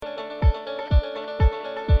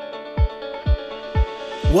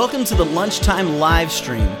Welcome to the Lunchtime live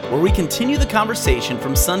stream, where we continue the conversation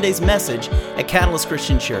from Sunday's message at Catalyst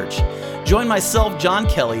Christian Church. Join myself, John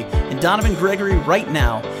Kelly, and Donovan Gregory right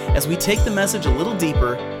now as we take the message a little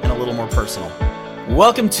deeper and a little more personal.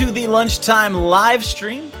 Welcome to the Lunchtime live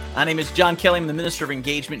stream. My name is John Kelly. I'm the Minister of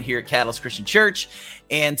Engagement here at Catalyst Christian Church.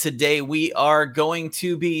 And today we are going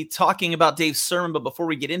to be talking about Dave's sermon. But before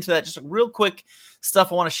we get into that, just a real quick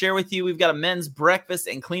stuff I want to share with you. We've got a men's breakfast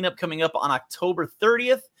and cleanup coming up on October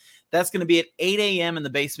 30th. That's going to be at 8 a.m. in the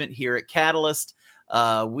basement here at Catalyst.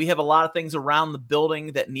 We have a lot of things around the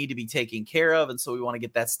building that need to be taken care of, and so we want to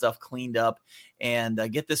get that stuff cleaned up and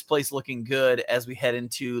get this place looking good as we head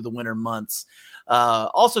into the winter months.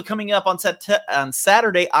 Also coming up on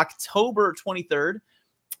Saturday, October 23rd,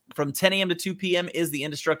 from 10 a.m. to 2 p.m. is the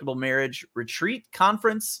Indestructible Marriage Retreat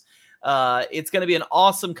Conference. It's going to be an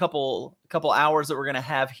awesome couple hours that we're going to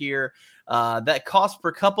have here. That cost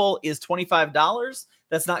per couple is $25.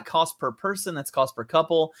 That's not cost per person. That's cost per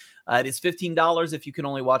couple. It is $15 if you can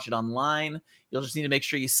only watch it online. You'll just need to make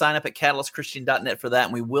sure you sign up at catalystchristian.net for that.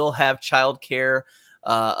 And we will have childcare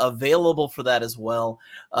available for that as well.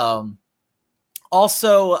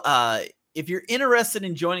 Also, if you're interested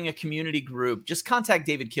in joining a community group, just contact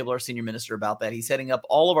David Kibble, our senior minister, about that. He's heading up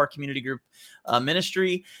all of our community group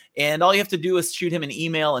ministry. And all you have to do is shoot him an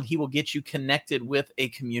email and he will get you connected with a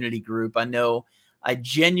community group. I know I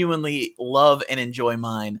genuinely love and enjoy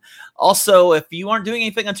mine. Also, if you aren't doing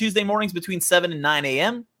anything on Tuesday mornings between 7 and 9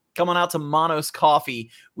 a.m., come on out to Monos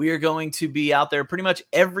Coffee. We are going to be out there pretty much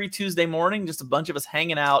every Tuesday morning, just a bunch of us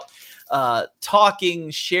hanging out,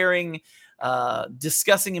 talking, sharing,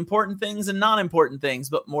 discussing important things and non-important things,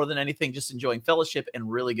 but more than anything, just enjoying fellowship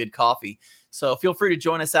and really good coffee. So feel free to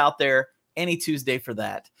join us out there any Tuesday for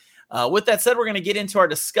that. With that said, we're going to get into our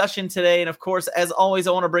discussion today. And of course, as always,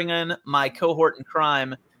 I want to bring in my cohort in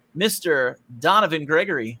crime, Mr. Donovan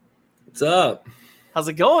Gregory. What's up? How's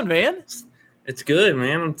it going, man? It's good,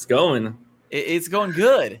 man. It's going. It's going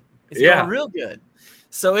good. It's going real good.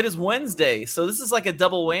 So it is Wednesday. So this is like a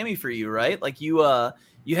double whammy for you, right? Like you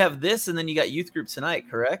have this and then you got youth group tonight,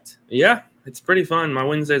 correct? Yeah, it's pretty fun. My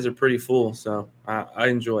Wednesdays are pretty full, so I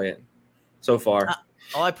enjoy it so far.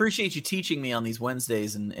 I appreciate you teaching me on these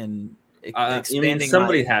Wednesdays and expanding.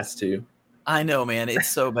 Somebody has to. I know, man.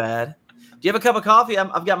 It's so bad. Do you have a cup of coffee?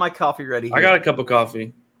 I've got my coffee ready here. I got a cup of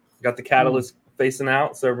coffee. Got the Catalyst facing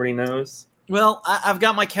out, so everybody knows. Well, I've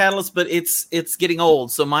got my Catalyst, but it's getting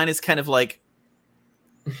old, so mine is kind of like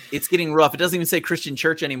it's getting rough. It doesn't even say Christian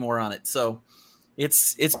Church anymore on it, so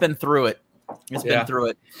it's been through it. It's been through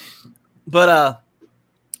it. But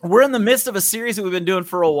we're in the midst of a series that we've been doing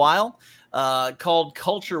for a while. Called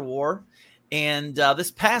Culture War. And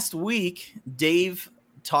this past week, Dave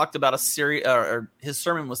talked about a series, or his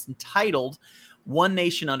sermon was entitled One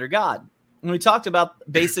Nation Under God. And we talked about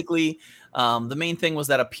basically the main thing was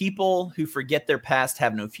that a people who forget their past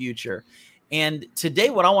have no future. And today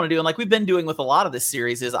what I want to do, and like we've been doing with a lot of this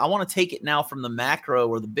series, is I want to take it now from the macro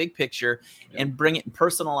or the big picture and bring it and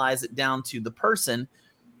personalize it down to the person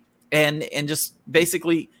and just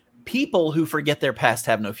basically people who forget their past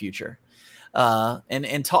have no future.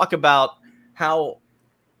 And talk about how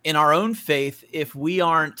in our own faith, if we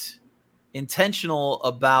aren't intentional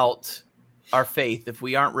about our faith, if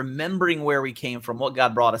we aren't remembering where we came from, what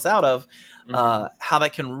God brought us out of, how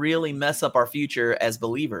that can really mess up our future as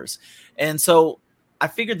believers. And so I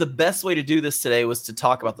figured the best way to do this today was to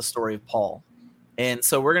talk about the story of Paul. And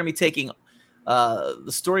so we're going to be taking the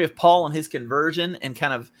story of Paul and his conversion and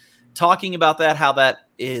kind of talking about that, how that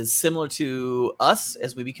is similar to us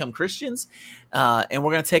as we become Christians. And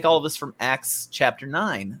we're going to take all of this from Acts chapter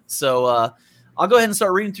 9. So I'll go ahead and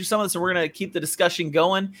start reading through some of this, and we're going to keep the discussion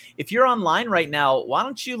going. If you're online right now, why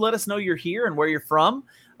don't you let us know you're here and where you're from?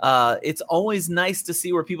 It's always nice to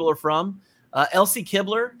see where people are from. Elsie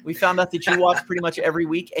Kibler, we found out that you watch pretty much every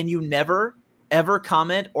week, and you never, ever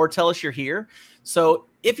comment or tell us you're here. So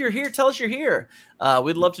if you're here, tell us you're here.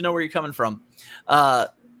 We'd love to know where you're coming from.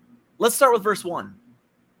 Let's start with verse 1.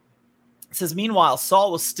 It says, "Meanwhile,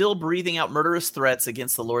 Saul was still breathing out murderous threats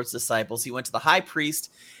against the Lord's disciples. He went to the high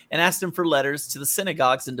priest and asked him for letters to the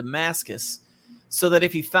synagogues in Damascus, so that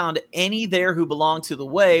if he found any there who belonged to the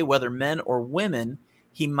way, whether men or women,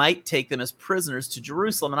 he might take them as prisoners to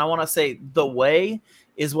Jerusalem." And I want to say the way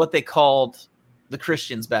is what they called the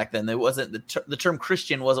Christians back then. It wasn't the term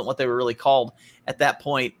Christian wasn't what they were really called at that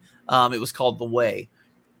point. It was called the way.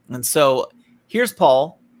 And so here's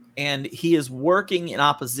Paul. And he is working in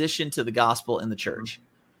opposition to the gospel in the church.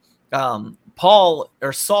 Paul,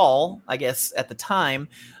 or Saul, I guess at the time,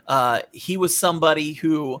 he was somebody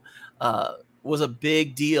who was a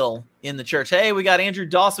big deal in the church. Hey, we got Andrew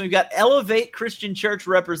Dawson. We've got Elevate Christian Church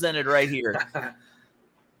represented right here.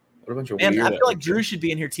 What a bunch of and weird. I feel like Drew should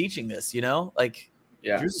be in here teaching this, like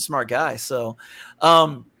Drew's a smart guy. So,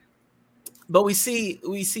 but we see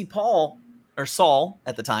Paul or Saul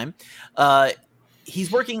at the time.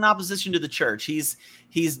 He's working in opposition to the church.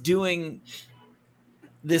 He's doing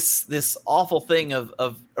this awful thing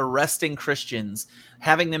of arresting Christians,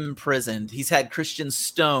 having them imprisoned. He's had Christians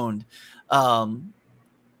stoned. I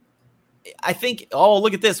think,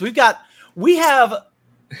 look at this. We have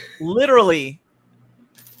literally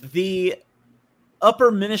the upper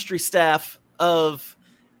ministry staff of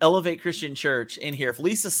Elevate Christian Church in here. If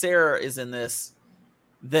Lisa Sarah is in this,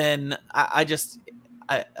 then I'm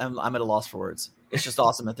at a loss for words. It's just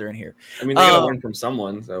awesome that they're in here. I mean, they got to learn from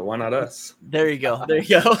someone, so why not us? There you go.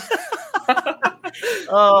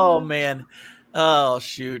 Oh, man. Oh,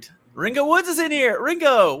 shoot. Ringo Woods is in here.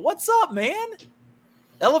 Ringo, what's up, man?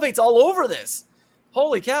 Elevate's all over this.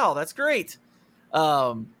 Holy cow, that's great.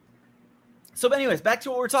 So anyways, back to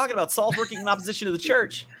what we're talking about. Saul's working in opposition to the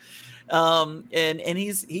church. And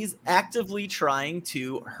he's actively trying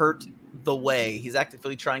to hurt the way. He's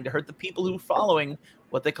actively trying to hurt the people who are following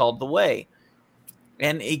what they called the way.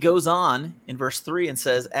 And he goes on in verse 3 and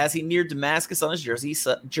says, as he neared Damascus on his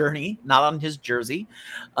journey, not on his jersey,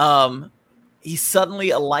 he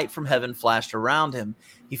suddenly a light from heaven flashed around him.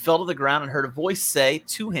 He fell to the ground and heard a voice say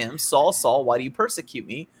to him, Saul, Saul, why do you persecute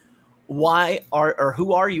me? Who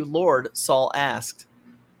are you, Lord? Saul asked.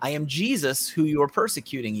 I am Jesus, who you are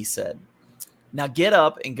persecuting, he said. Now get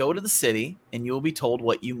up and go to the city, and you will be told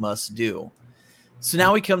what you must do. So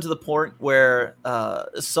now we come to the point where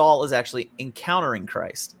Saul is actually encountering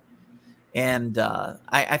Christ. And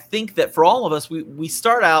I think that for all of us, we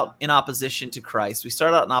start out in opposition to Christ. We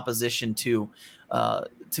start out in opposition to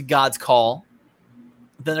God's call.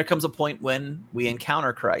 Then there comes a point when we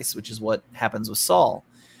encounter Christ, which is what happens with Saul.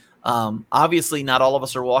 Obviously, not all of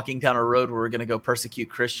us are walking down a road where we're going to go persecute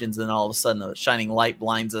Christians, and all of a sudden a shining light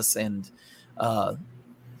blinds us, and the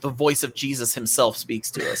voice of Jesus himself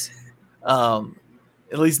speaks to us.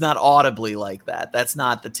 At least not audibly like that. That's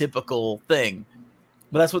not the typical thing.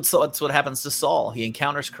 But that's what happens to Saul. He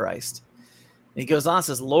encounters Christ. And he goes on and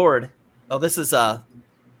says, Lord, this is let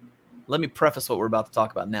me preface what we're about to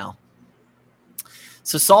talk about now.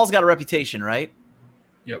 So Saul's got a reputation, right?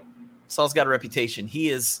 Yep. Saul's got a reputation. He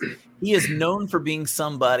is known for being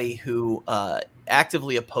somebody who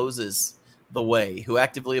actively opposes the way, who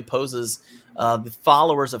actively opposes the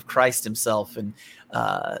followers of Christ himself, and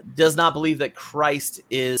does not believe that Christ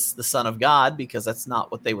is the Son of God, because that's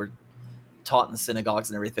not what they were taught in the synagogues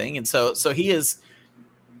and everything. And so he is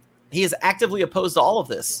actively opposed to all of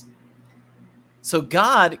this. So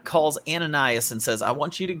God calls Ananias and says, I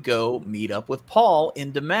want you to go meet up with Paul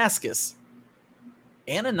in Damascus.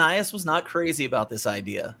 Ananias was not crazy about this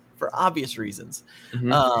idea for obvious reasons.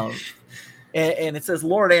 Mm-hmm. And it says,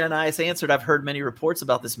 Lord, Ananias answered, I've heard many reports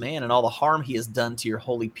about this man and all the harm he has done to your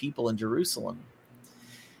holy people in Jerusalem.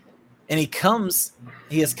 And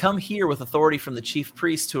he has come here with authority from the chief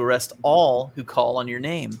priest to arrest all who call on your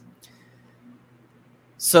name.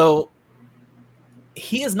 So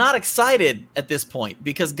he is not excited at this point,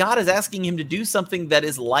 because God is asking him to do something that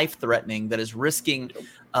is life-threatening, that is risking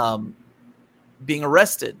being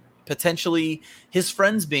arrested, potentially his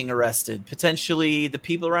friends being arrested, potentially the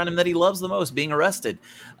people around him that he loves the most being arrested.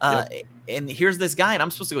 And here's this guy, and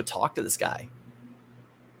I'm supposed to go talk to this guy.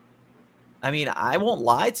 I mean, I won't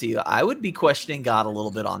lie to you. I would be questioning God a little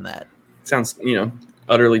bit on that. Sounds,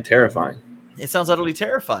 utterly terrifying. It sounds utterly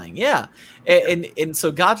terrifying. Yeah. And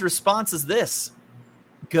so God's response is this: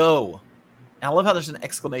 go. And I love how there's an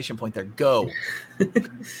exclamation point there. Go.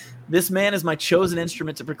 This man is my chosen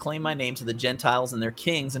instrument to proclaim my name to the Gentiles and their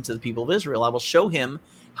kings and to the people of Israel. I will show him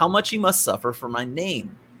how much he must suffer for my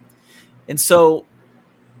name. And so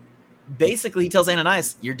basically he tells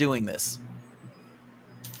Ananias, you're doing this.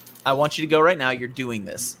 I want you to go right now. You're doing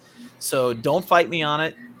this. So don't fight me on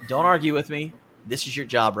it. Don't argue with me. This is your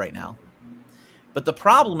job right now. But the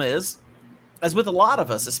problem is, as with a lot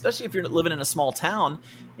of us, especially if you're living in a small town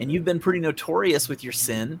and you've been pretty notorious with your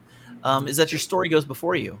sin, is that your story goes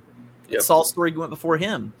before you. Yep. Saul's story went before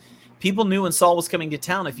him. People knew when Saul was coming to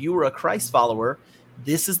town, if you were a Christ follower,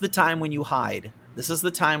 this is the time when you hide. This is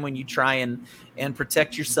the time when you try and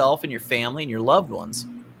protect yourself and your family and your loved ones.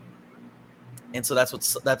 And so that's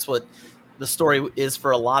what the story is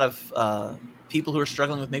for a lot of people who are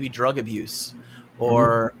struggling with maybe drug abuse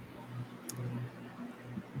or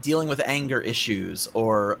dealing with anger issues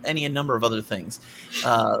or any number of other things.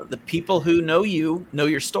 The people who know you know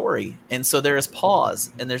your story. And so there is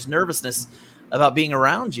pause and there's nervousness about being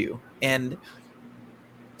around you. And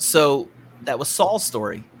so that was Saul's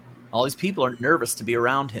story. All these people are nervous to be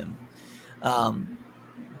around him.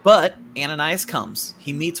 But Ananias comes.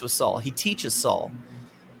 He meets with Saul. He teaches Saul.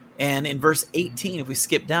 And in verse 18, if we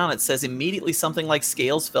skip down, it says, immediately something like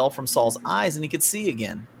scales fell from Saul's eyes and he could see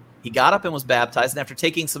again. He got up and was baptized, and after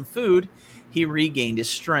taking some food, he regained his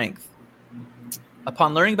strength.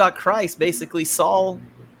 Upon learning about Christ, basically, Saul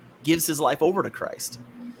gives his life over to Christ.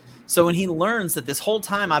 So when he learns that this whole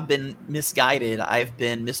time I've been misguided, I've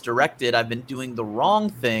been misdirected, I've been doing the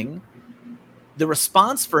wrong thing, the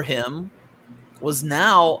response for him was,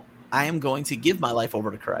 now I am going to give my life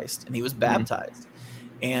over to Christ. And he was baptized.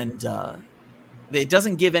 And it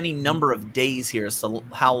doesn't give any number of days here as to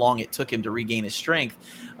how long it took him to regain his strength.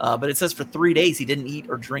 But it says for 3 days he didn't eat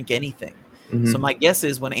or drink anything. So my guess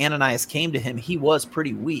is when Ananias came to him, he was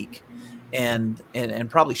pretty weak and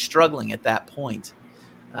probably struggling at that point.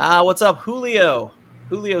 What's up, Julio?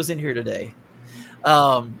 Julio's in here today.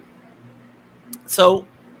 So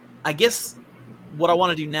I guess what I want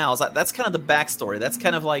to do now is that's kind of the backstory. That's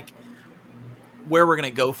kind of like where we're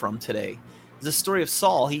going to go from today. The story of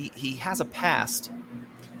Saul. He has a past.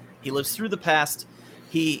 He lives through the past.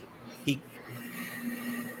 He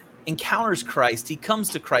encounters Christ. He comes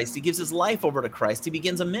to Christ. He gives his life over to Christ. He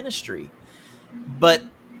begins a ministry. But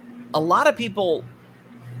a lot of people,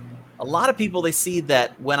 they see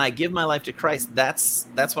that when I give my life to Christ, that's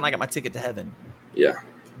when I got my ticket to heaven. Yeah.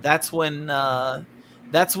 That's when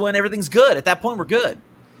everything's good. At that point, we're good.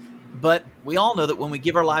 But we all know that when we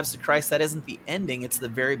give our lives to Christ, that isn't the ending. It's the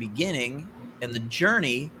very beginning, and the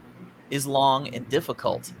journey is long and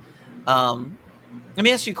difficult. Let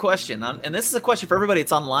me ask you a question, and this is a question for everybody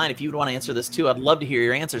that's online. If you would want to answer this too, I'd love to hear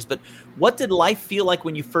your answers. But what did life feel like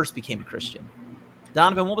when you first became a Christian?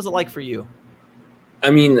 Donovan, what was it like for you? I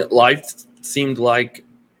mean, life seemed like,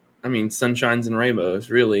 sunshines and rainbows,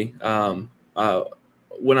 really.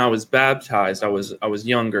 When I was baptized, I was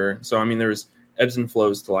younger. So, there's ebbs and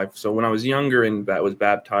flows to life. So when I was younger and was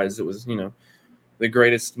baptized, it was, the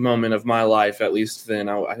greatest moment of my life, at least then.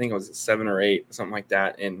 I think I was 7 or 8, something like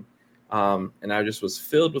that. And I just was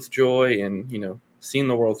filled with joy and, seeing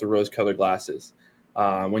the world through rose-colored glasses.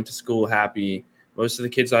 Went to school happy. Most of the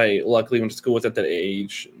kids I luckily went to school with at that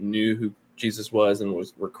age knew who Jesus was and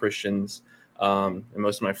were Christians. And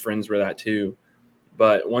most of my friends were that too.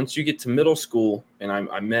 But once you get to middle school and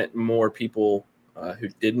I met more people who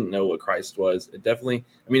didn't know what Christ was, it definitely,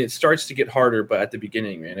 it starts to get harder, but at the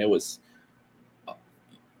beginning, man, it was,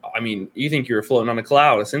 you think you were floating on a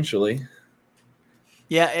cloud, essentially.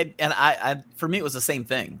 Yeah, and I for me, it was the same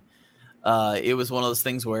thing. It was one of those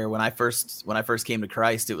things where when I first came to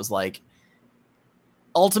Christ, it was like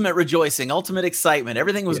ultimate rejoicing, ultimate excitement.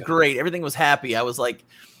 Everything was great. Everything was happy. I was like,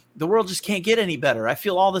 the world just can't get any better. I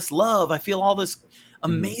feel all this love. I feel all this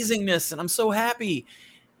amazingness, and I'm so happy.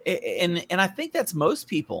 And I think that's most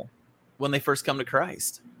people when they first come to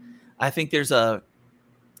Christ. I think there's a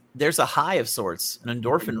high of sorts, an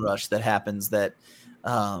endorphin rush that happens that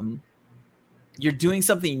you're doing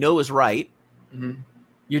something you know is right. Mm-hmm.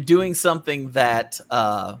 You're doing something that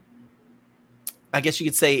I guess you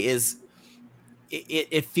could say is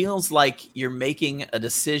it feels like you're making a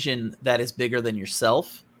decision that is bigger than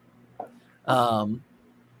yourself.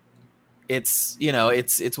 It's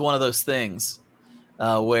one of those things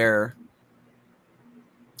where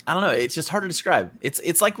I don't know. It's just hard to describe.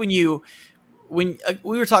 It's like when we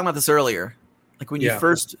were talking about this earlier, like when you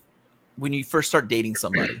first start dating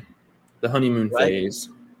somebody, the honeymoon phase.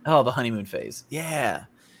 Oh, the honeymoon phase. Yeah.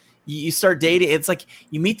 You start dating. It's like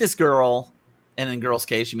you meet this girl, and in girl's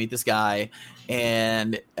case, you meet this guy,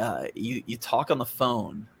 and you talk on the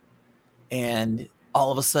phone, and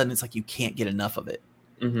all of a sudden it's like you can't get enough of it.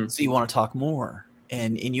 Mm-hmm. So you want to talk more,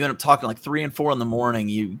 and you end up talking like 3 and 4 in the morning.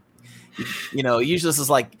 Usually this is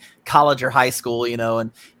like college or high school,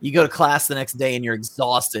 and you go to class the next day and you're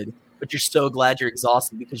exhausted, but you're so glad you're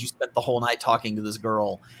exhausted because you spent the whole night talking to this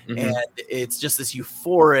girl. Mm-hmm. And it's just this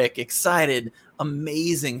euphoric, excited,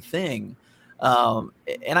 amazing thing. And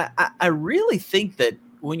I really think that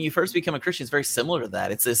when you first become a Christian, it's very similar to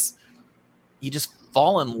that. It's this, you just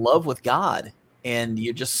fall in love with God, and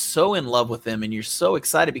you're just so in love with him, and you're so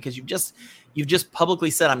excited because you've just publicly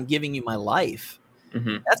said, I'm giving you my life.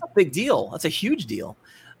 Mm-hmm. That's a big deal. That's a huge deal.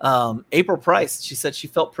 April Price, she said she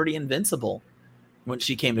felt pretty invincible when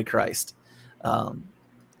she came to Christ.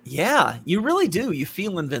 Yeah, you really do. You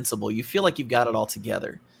feel invincible. You feel like you've got it all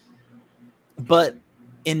together. But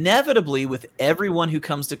inevitably, with everyone who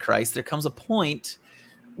comes to Christ, there comes a point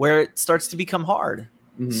where it starts to become hard.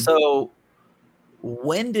 Mm-hmm. So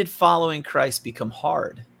when did following Christ become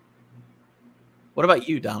hard? What about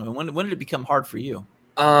you, Donovan? When did it become hard for you?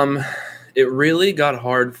 It really got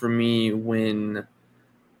hard for me when,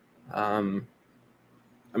 we're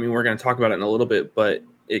going to talk about it in a little bit, but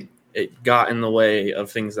it got in the way of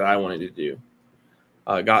things that I wanted to do.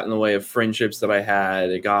 Got in the way of friendships that I had.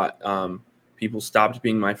 It got people stopped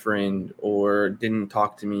being my friend or didn't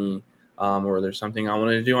talk to me, or there's something I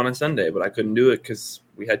wanted to do on a Sunday, but I couldn't do it because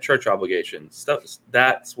we had church obligations.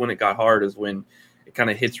 That's when it got hard, is when it kind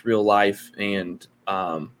of hits real life, and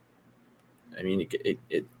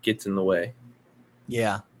it gets in the way.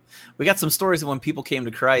 Yeah. We got some stories of when people came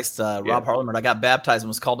to Christ. Rob Harlemer, I got baptized and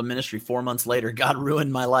was called to ministry 4 months later. God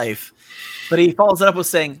ruined my life. But he follows it up with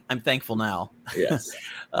saying, I'm thankful now. Yes.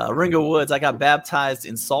 Ringo Woods, I got baptized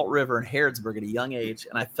in Salt River in Harrodsburg at a young age,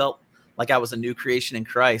 and I felt like I was a new creation in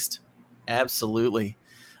Christ. Absolutely.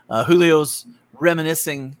 Julio's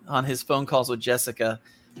reminiscing on his phone calls with Jessica,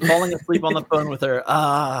 falling asleep on the phone with her.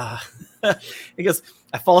 He goes,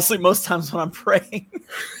 I fall asleep most times when I'm praying.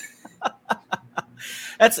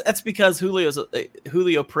 That's because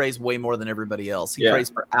Julio prays way more than everybody else. He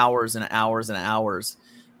prays for hours and hours and hours,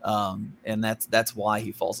 and that's why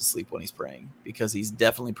he falls asleep when he's praying, because he's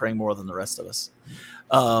definitely praying more than the rest of us.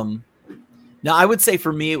 Now, I would say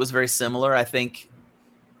for me it was very similar. I think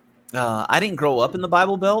I didn't grow up in the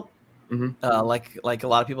Bible Belt, like a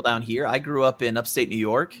lot of people down here. I grew up in upstate New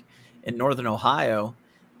York, in northern Ohio,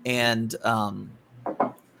 and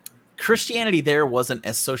Christianity there wasn't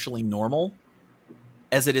as socially normal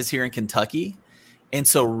as it is here in Kentucky. And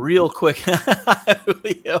so real quick,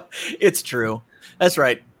 Julio, it's true. That's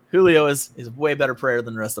right. Julio is way better prayer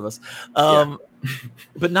than the rest of us.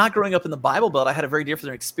 But not growing up in the Bible Belt, I had a very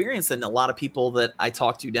different experience than a lot of people that I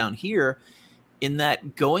talk to down here, in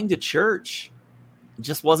that going to church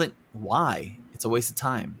just wasn't why. It's a waste of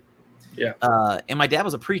time. Yeah. And my dad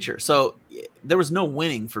was a preacher, so there was no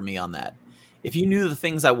winning for me on that. If you knew the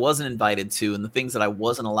things I wasn't invited to and the things that I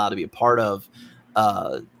wasn't allowed to be a part of,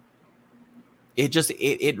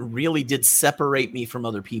 it really did separate me from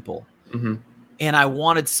other people. Mm-hmm. And I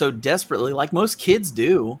wanted so desperately, like most kids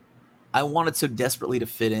do, I wanted so desperately to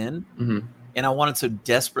fit in, and I wanted so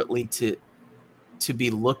desperately to be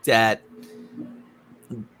looked at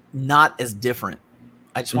not as different.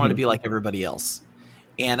 I just wanted to be like everybody else.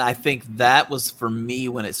 And I think that was for me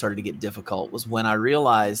when it started to get difficult, was when I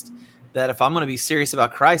realized that if I'm going to be serious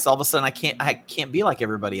about Christ, all of a sudden I can't be like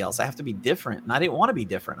everybody else. I have to be different. And I didn't want to be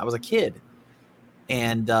different. I was a kid.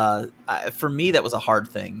 And for me, that was a hard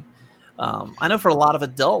thing. I know for a lot of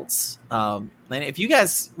adults, and if you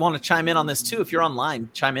guys want to chime in on this too, if you're online,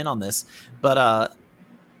 chime in on this. But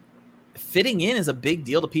fitting in is a big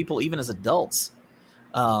deal to people, even as adults.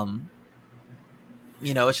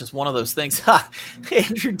 It's just one of those things.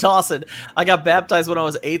 Andrew Dawson, I got baptized when I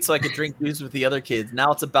was 8 so I could drink booze with the other kids.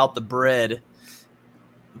 Now it's about the bread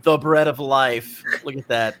of life. Look at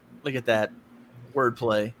that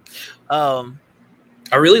wordplay.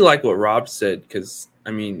 I really like what Rob said, because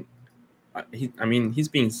he's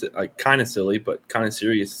being like kind of silly but kind of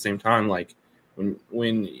serious at the same time. Like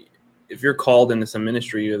if you're called into some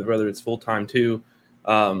ministry, whether it's full time too,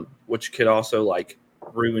 which could also like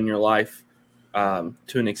ruin your life to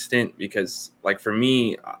an extent, because like for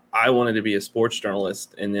me, I wanted to be a sports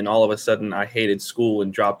journalist, and then all of a sudden I hated school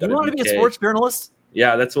and dropped out of UK. You wanted to be a sports journalist?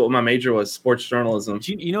 Yeah, that's what my major was, sports journalism.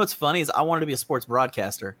 You know what's funny is I wanted to be a sports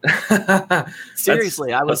broadcaster.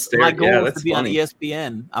 Seriously, my goal was to be on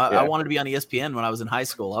ESPN. I wanted to be on ESPN when I was in high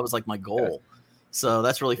school. That was like my goal. So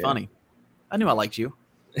that's really funny. I knew I liked you.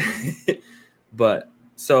 But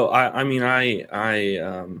so I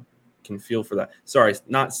can feel for that. Sorry,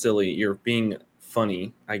 not silly. You're being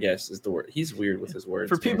funny, I guess is the word. He's weird with his words.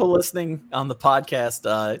 For people listening on the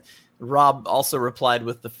podcast, Rob also replied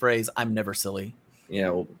with the phrase, "I'm never silly." Yeah,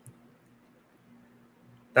 well,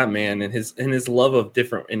 that man and his love of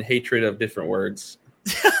different and hatred of different words.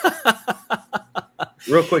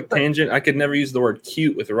 Real quick tangent. I could never use the word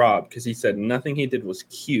cute with Rob, because he said nothing he did was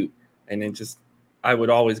cute, and it just, I would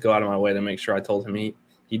always go out of my way to make sure I told him he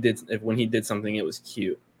did, when he did something, it was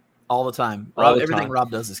cute. All the time. Everything Rob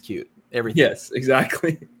does is cute. Everything. Yes,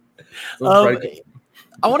 exactly. I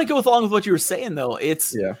want to go along with what you were saying, though.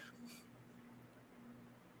 It's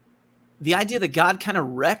the idea that God kind of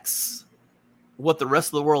wrecks what the rest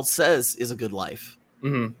of the world says is a good life.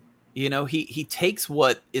 Mm-hmm. He takes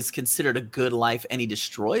what is considered a good life and he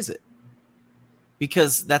destroys it,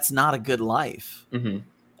 because that's not a good life.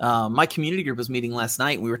 Mm-hmm. My community group was meeting last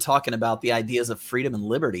night, and we were talking about the ideas of freedom and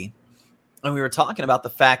liberty. And we were talking about the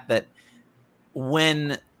fact that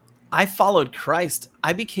when I followed Christ,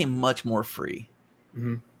 I became much more free.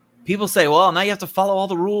 Mm-hmm. People say, well, now you have to follow all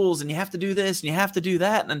the rules, and you have to do this and you have to do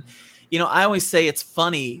that. And, I always say it's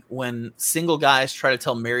funny when single guys try to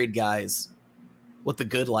tell married guys what the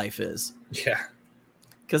good life is. Yeah.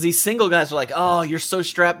 Because these single guys are like, oh, you're so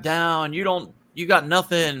strapped down. You got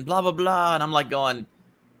nothing, blah, blah, blah. And I'm like going,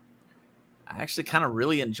 I actually kind of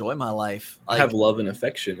really enjoy my life. I have love and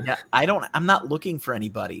affection. Yeah, I'm not looking for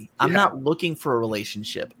anybody. I'm not looking for a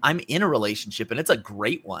relationship. I'm in a relationship, and it's a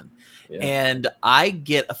great one. Yeah. And I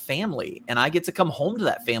get a family, and I get to come home to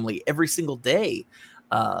that family every single day.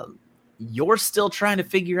 You're still trying to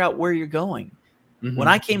figure out where you're going. Mm-hmm. When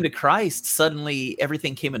I came to Christ, suddenly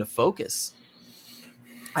everything came into focus.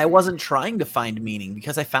 I wasn't trying to find meaning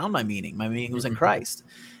because I found my meaning. My meaning was in Christ.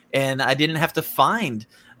 And I didn't have to find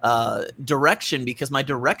direction because my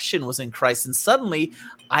direction was in Christ. And suddenly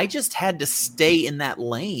I just had to stay in that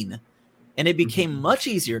lane, and it became much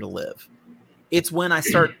easier to live. It's when I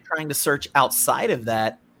start trying to search outside of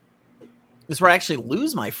that is where I actually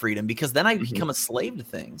lose my freedom, because then I become a slave to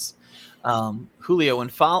things. Julio,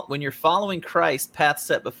 when you're following Christ, path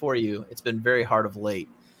set before you, it's been very hard of late.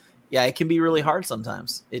 Yeah, it can be really hard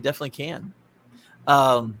sometimes. It definitely can.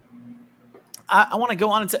 I want to go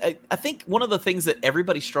on and say, I think one of the things that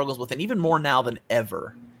everybody struggles with, and even more now than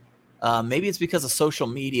ever, maybe it's because of social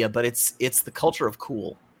media, but it's the culture of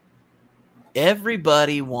cool.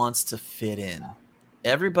 Everybody wants to fit in.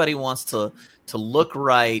 Everybody wants to look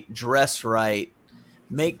right, dress right,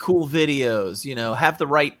 make cool videos, have the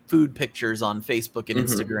right food pictures on Facebook and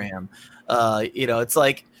Instagram. It's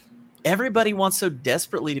like everybody wants so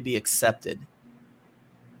desperately to be accepted.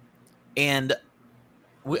 And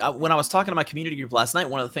when I was talking to my community group last night,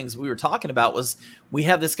 one of the things we were talking about was we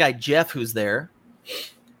have this guy, Jeff, who's there.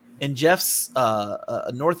 And Jeff's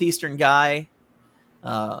a Northeastern guy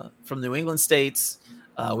from New England states.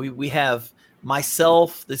 We have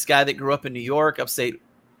myself, this guy that grew up in New York, upstate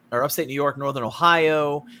New York, Northern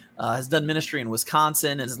Ohio, has done ministry in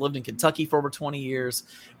Wisconsin and has lived in Kentucky for over 20 years.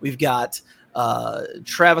 We've got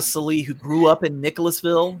Travis Salee, who grew up in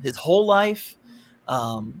Nicholasville his whole life.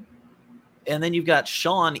 And then you've got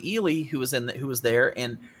Sean Ely, who was there,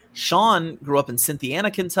 and Sean grew up in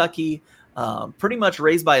Cynthiana, Kentucky, pretty much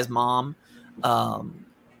raised by his mom.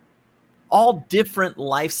 All different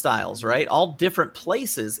lifestyles, right? All different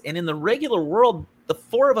places. And in the regular world, the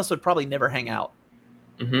four of us would probably never hang out.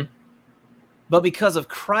 Mm-hmm. But because of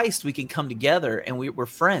Christ, we can come together, and we're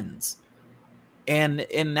friends. And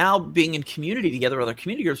now being in community together with other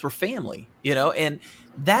community groups, we're family, and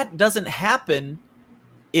that doesn't happen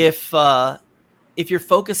if you're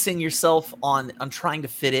focusing yourself on trying to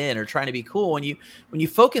fit in or trying to be cool. When you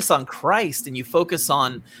focus on Christ and you focus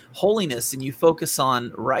on holiness and you focus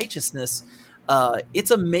on righteousness,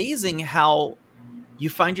 it's amazing how you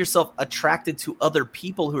find yourself attracted to other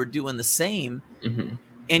people who are doing the same,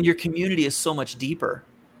 and your community is so much deeper.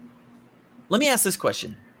 Let me ask this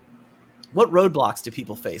question. What roadblocks do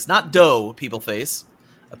people face? Not people face.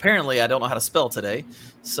 Apparently, I don't know how to spell today.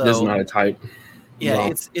 So this is not a type. Yeah,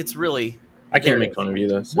 no. It's really... I can't make fun of you,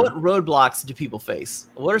 though. So. What roadblocks do people face?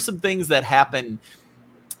 What are some things that happen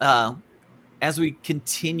as we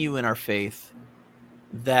continue in our faith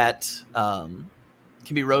that can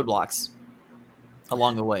be roadblocks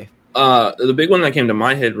along the way? The big one that came to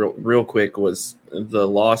my head real quick was the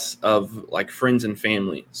loss of friends and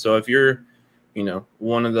family. So if you're,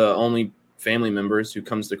 one of the only family members who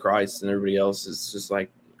comes to Christ, and everybody else is just like,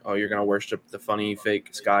 oh, you're going to worship the funny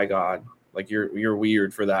fake sky god. You're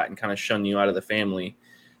weird for that, and kind of shun you out of the family.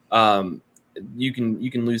 You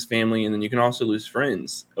can lose family, and then you can also lose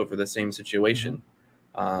friends over the same situation.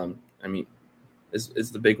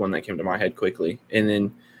 It's the big one that came to my head quickly. And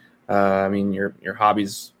then, your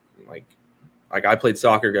hobbies, like I played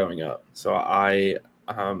soccer growing up, so I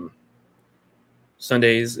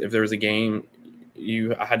Sundays, if there was a game,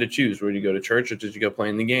 I had to choose whether you go to church or did you go play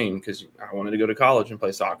in the game, because I wanted to go to college and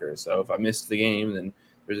play soccer. So if I missed the game, then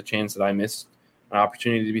there's a chance that I missed an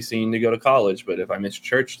opportunity to be seen to go to college. But if I missed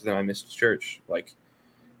church, then I missed church.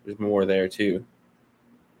 There's more there too.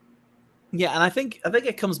 Yeah, and I think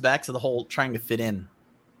it comes back to the whole trying to fit in.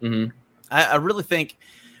 Mm-hmm. I really think,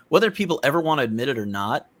 whether people ever want to admit it or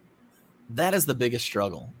not, that is the biggest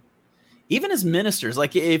struggle. Even as ministers,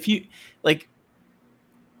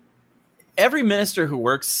 every minister who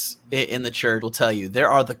works in the church will tell you there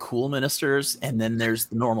are the cool ministers, and then there's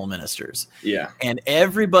the normal ministers. Yeah. And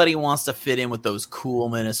everybody wants to fit in with those cool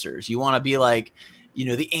ministers. You want to be like,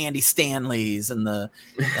 the Andy Stanleys and the,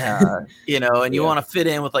 and you want to fit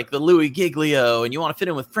in with the Louis Giglio, and you want to fit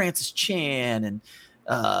in with Francis Chan, and,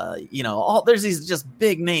 there's these just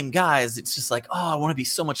big name guys. It's just like, oh, I want to be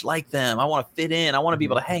so much like them. I want to fit in. I want to be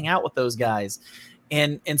able to hang out with those guys.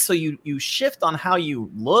 And so you shift on how you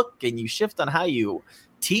look, and you shift on how you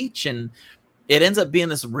teach, and it ends up being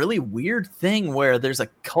this really weird thing where there's a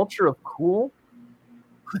culture of cool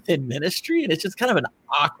within ministry, and it's just kind of an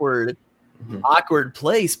awkward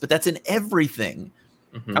place, but that's in everything.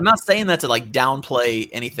 I'm not saying that to like downplay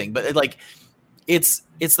anything, but it's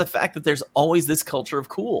the fact that there's always this culture of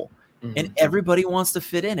cool, and everybody wants to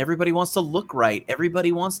fit in. Everybody wants to look right.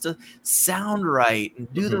 Everybody wants to sound right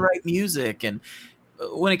and do the right music. And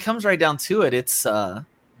when it comes right down to it, it's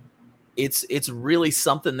really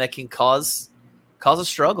something that can cause a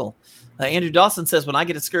struggle. Andrew Dawson says, when I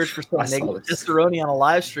get discouraged for some negative testimony on a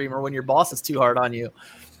live stream, or when your boss is too hard on you.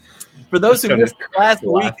 For those who missed last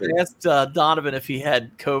week, I asked Donovan if he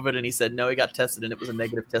had COVID, and he said no, he got tested and it was a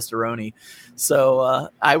negative testimony. So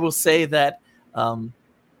I will say that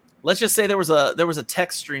let's just say there was a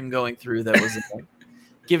text stream going through that was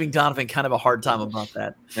giving Donovan kind of a hard time about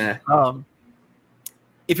that.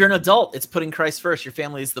 If you're an adult, it's putting Christ first. Your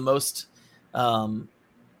family is the most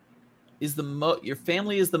your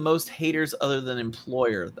family is the most haters other than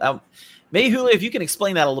employer. Maybe Julio, if you can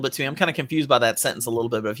explain that a little bit to me. I'm kind of confused by that sentence a little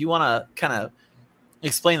bit, but if you want to kind of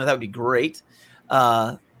explain that would be great.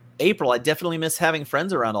 April, I definitely miss having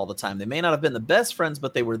friends around all the time. They may not have been the best friends,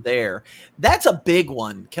 but they were there. That's a big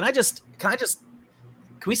one. Can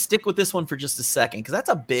we stick with this one for just a second? Because that's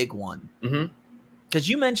a big one. Because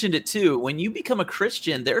you mentioned it too. When you become a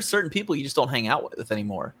Christian, there are certain people you just don't hang out with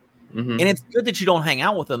anymore. And it's good that you don't hang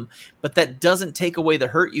out with them, but that doesn't take away the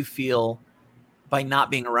hurt you feel by not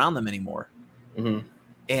being around them anymore.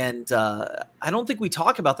 And I don't think we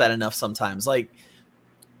talk about that enough sometimes. Like,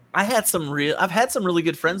 I've had some really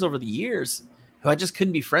good friends over the years who I just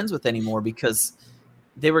couldn't be friends with anymore because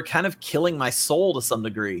they were kind of killing my soul to some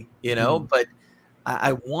degree, you know, but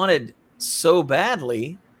I wanted so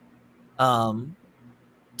badly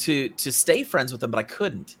to stay friends with them, but I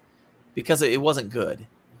couldn't because it wasn't good.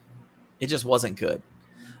 It just wasn't good.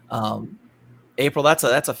 April, that's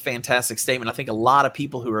a fantastic statement. I think a lot of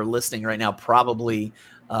people who are listening right now probably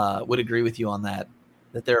would agree with you on that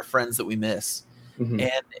there are friends that we miss.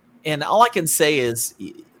 And all I can say is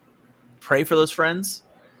pray for those friends.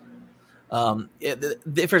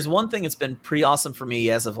 If there's one thing that's been pretty awesome for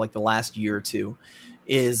me as of like the last year or two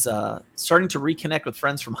is starting to reconnect with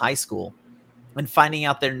friends from high school and finding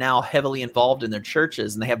out they're now heavily involved in their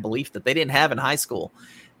churches and they have belief that they didn't have in high school.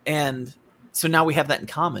 And so now we have that in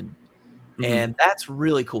common. And that's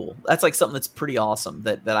really cool. That's like something that's pretty awesome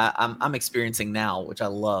that I'm experiencing now, which I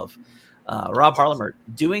love. Rob Harlemer,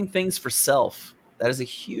 doing things for self. That is a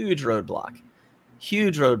huge roadblock.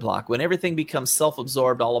 Huge roadblock. When everything becomes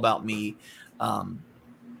self-absorbed, all about me.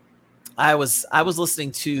 I was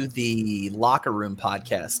listening to the Locker Room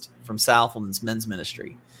podcast from Southland's men's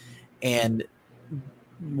ministry. And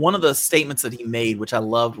one of the statements that he made, which I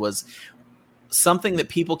loved, was something that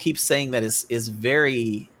people keep saying that is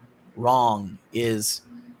very wrong is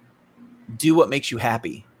do what makes you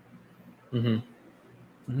happy.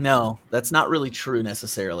 No, that's not really true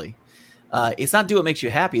necessarily. It's not do what makes you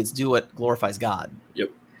happy. It's do what glorifies God.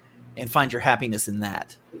 And find your happiness in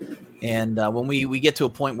that. And when we get to a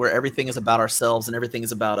point where everything is about ourselves and everything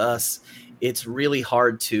is about us, it's really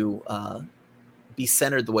hard to be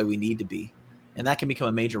centered the way we need to be. And that can become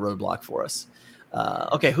a major roadblock for us.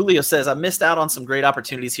 Okay, Julio says, I missed out on some great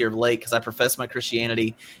opportunities here of late because I profess my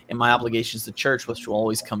Christianity and my obligations to church, which will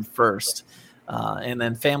always come first. And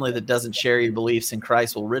then family that doesn't share your beliefs in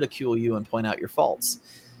Christ will ridicule you and point out your faults.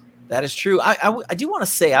 That is true. I do want to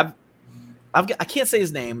say, I can't say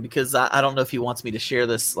his name because I don't know if he wants me to share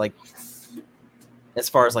this, like, as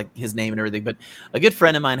far as like his name and everything, but a good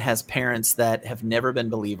friend of mine has parents that have never been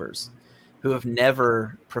believers, who have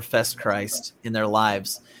never professed Christ in their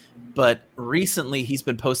lives. But recently he's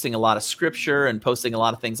been posting a lot of scripture and posting a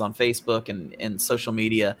lot of things on Facebook and social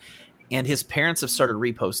media. And his parents have started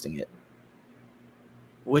reposting it,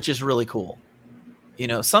 which is really cool. You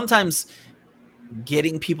know, sometimes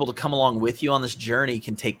getting people to come along with you on this journey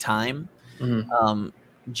can take time.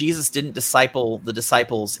 Jesus didn't disciple the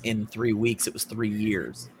disciples in 3 weeks. It was 3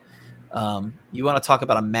 years. You want to talk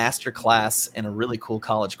about a master class and a really cool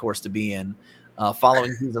college course to be in.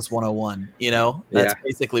 Following Jesus 101, you know, that's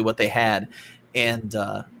basically what they had. And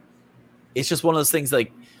it's just one of those things,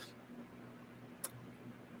 like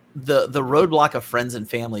the roadblock of friends and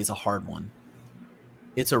family is a hard one.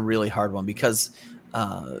 It's a really hard one because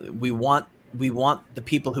we want the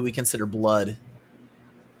people who we consider blood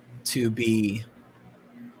to be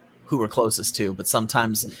who we're closest to, but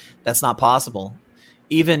sometimes that's not possible.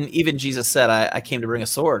 Even Jesus said, I came to bring a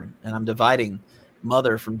sword, and I'm dividing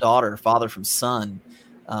mother from daughter, father from son,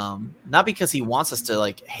 not because he wants us to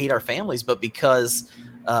like hate our families, but because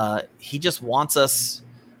he just wants us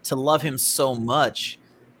to love him so much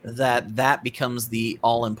that becomes the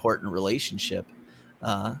all-important relationship.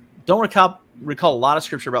 Don't recall a lot of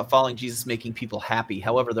scripture about following Jesus making people happy.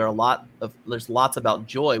 However, there's lots about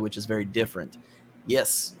joy, which is very different.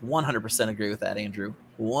 Yes, 100% agree with that, Andrew.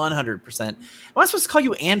 100%. Am I supposed to call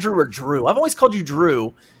you Andrew or Drew? I've always called you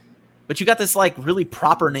Drew, but you got this like really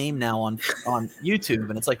proper name now on YouTube,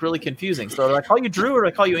 and it's like really confusing. So do I call you Drew or do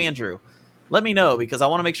I call you Andrew? Let me know, because I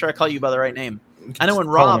want to make sure I call you by the right name. I know when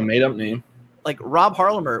Rob, a made up name, like Rob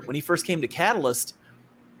Harlemer, when he first came to Catalyst,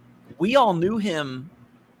 we all knew him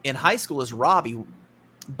in high school as Robbie,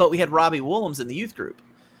 but we had Robbie Willems in the youth group.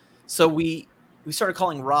 So we started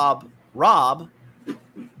calling Rob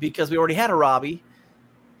because we already had a Robbie.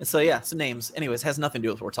 And so, yeah, some names. Anyways, has nothing to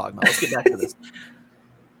do with what we're talking about. Let's get back to this.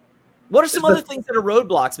 What are some other things that are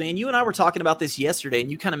roadblocks, man? You and I were talking about this yesterday, and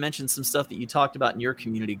you kind of mentioned some stuff that you talked about in your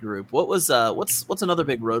community group. What was what's another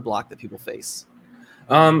big roadblock that people face?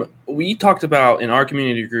 We talked about in our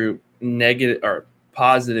community group negative or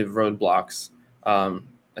positive roadblocks,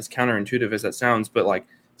 as counterintuitive as that sounds, but like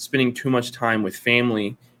spending too much time with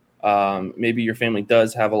family. Maybe your family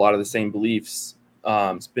does have a lot of the same beliefs.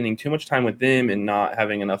 Spending too much time with them and not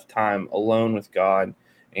having enough time alone with God,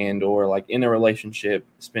 and or like in a relationship,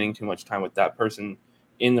 spending too much time with that person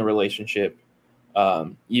in the relationship.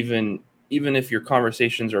 Even if your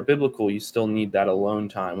conversations are biblical, you still need that alone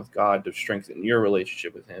time with God to strengthen your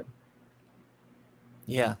relationship with him.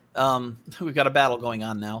 Yeah. We've got a battle going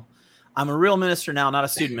on now. I'm a real minister now, not a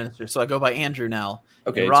student minister, so I go by Andrew now.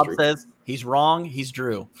 Okay. Rob says he's wrong. He's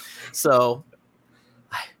Drew. So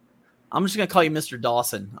I'm just going to call you Mr.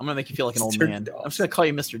 Dawson. I'm going to make you feel like an old man. I'm just going to call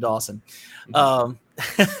you Mr. Dawson.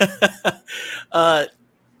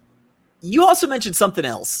 You also mentioned something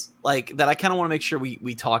else, like that I kind of want to make sure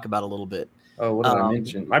we talk about a little bit. Oh, what did I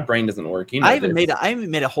mention? My brain doesn't work. I even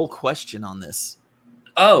made a whole question on this.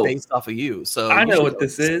 Oh, based off of you. So I know what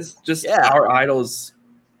this is. Just our idols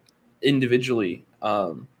individually,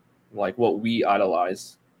 like what we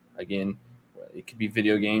idolize. Again, it could be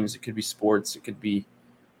video games, it could be sports, it could be,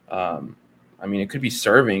 it could be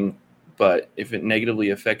serving. But if it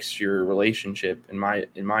negatively affects your relationship, in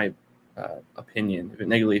my opinion, if it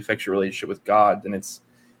negatively affects your relationship with God, then it's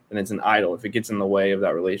an idol. If it gets in the way of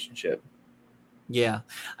that relationship. Yeah,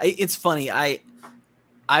 it's funny. I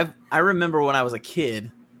remember when I was a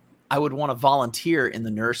kid, I would want to volunteer in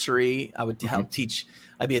the nursery. I would help teach.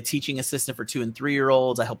 I'd be a teaching assistant for 2- and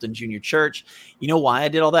 3-year-olds. I helped in junior church. You know why I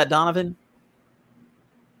did all that, Donovan?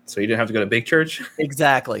 So you didn't have to go to big church?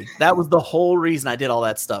 Exactly. That was the whole reason I did all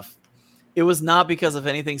that stuff. It was not because of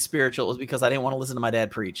anything spiritual. It was because I didn't want to listen to my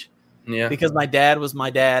dad preach. Yeah. Because my dad was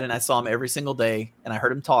my dad, and I saw him every single day, and I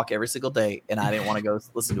heard him talk every single day, and I didn't want to go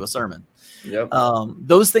listen to a sermon. Yep.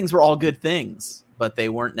 Those things were all good things, but they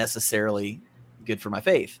weren't necessarily good for my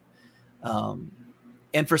faith.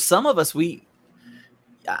 And for some of us,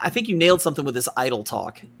 I think you nailed something with this idol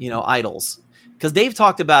talk, idols. Because Dave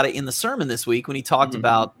talked about it in the sermon this week when he talked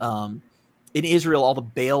about in Israel, all the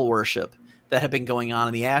Baal worship that had been going on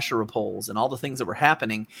in the Asherah poles and all the things that were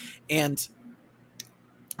happening. And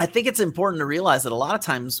I think it's important to realize that a lot of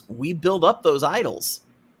times we build up those idols.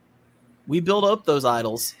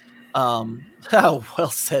 Oh, well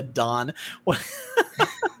said, Don.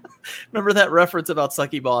 Remember that reference about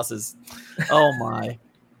sucky bosses? Oh my.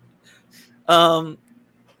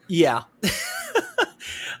 Yeah.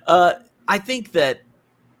 I think that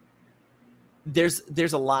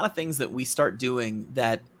there's a lot of things that we start doing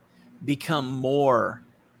that become more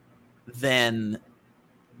than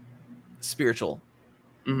spiritual.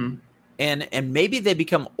 Mm-hmm. And maybe they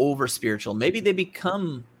become over spiritual. Maybe they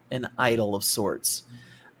become an idol of sorts.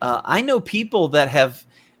 I know people that have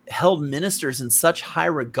held ministers in such high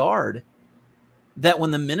regard that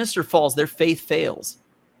when the minister falls, their faith fails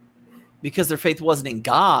because their faith wasn't in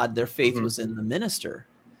God. Their faith was in the minister.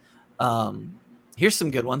 Here's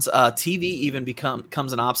some good ones. TV even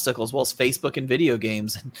becomes an obstacle, as well as Facebook and video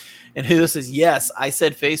games. And who says, yes, I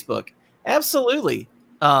said Facebook. Absolutely.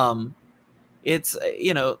 It's,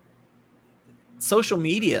 social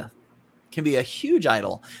media can be a huge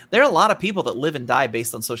idol. There are a lot of people that live and die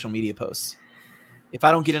based on social media posts. If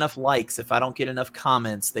I don't get enough likes, if I don't get enough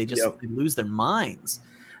comments, they just they lose their minds.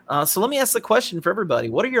 So let me ask the question for everybody.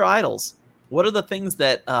 What are your idols? What are the things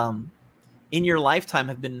that in your lifetime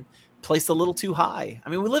have been placed a little too high? I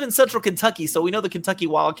mean, we live in central Kentucky, so we know the Kentucky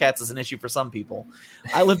Wildcats is an issue for some people.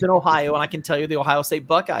 I lived in Ohio, and I can tell you the Ohio State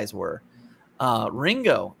Buckeyes were.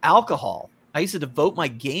 Ringo, alcohol. I used to devote my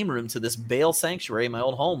game room to this Baal sanctuary in my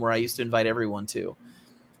old home where I used to invite everyone to.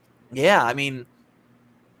 Yeah, I mean,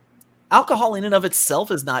 alcohol in and of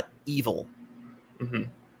itself is not evil. Mm-hmm.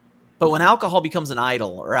 But when alcohol becomes an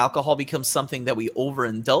idol or alcohol becomes something that we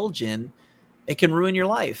overindulge in, it can ruin your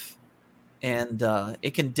life. And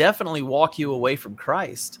it can definitely walk you away from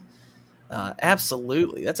Christ.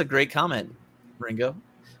 Absolutely. That's a great comment, Ringo.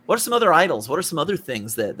 What are some other idols? What are some other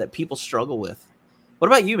things that people struggle with? What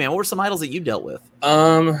about you, man? What were some idols that you dealt with?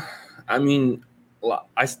 I mean,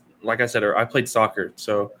 like I said, I played soccer.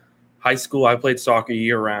 So high school, I played soccer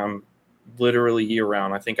year round, literally year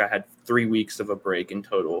round. I think I had 3 weeks of a break in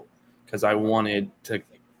total because I wanted to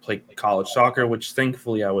play college soccer, which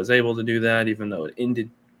thankfully I was able to do that, even though it ended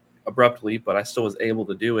abruptly, but I still was able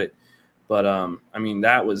to do it. But I mean,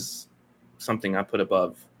 that was something I put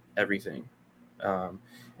above everything.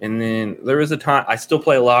 And then there was a time, I still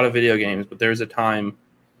play a lot of video games, but there's a time,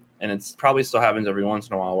 and it's probably still happens every once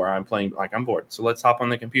in a while, where I'm playing, like, I'm bored, so let's hop on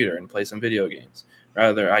the computer and play some video games.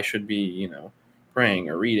 Rather, I should be, praying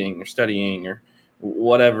or reading or studying or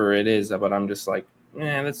whatever it is, but I'm just like,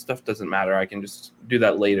 that stuff doesn't matter. I can just do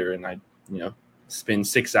that later. And I, spend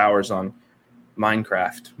 6 hours on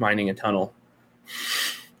Minecraft mining a tunnel.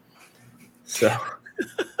 So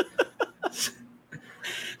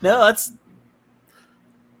no,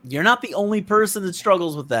 you're not the only person that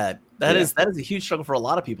struggles with that. That is a huge struggle for a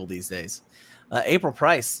lot of people these days. April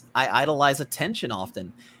Price, I idolize attention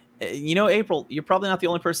often. April, you're probably not the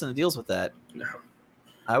only person that deals with that. No.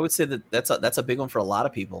 I would say that's a big one for a lot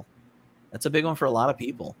of people. That's a big one for a lot of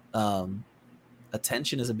people.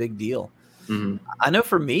 Attention is a big deal. Mm-hmm. I know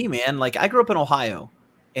for me, man, like I grew up in Ohio,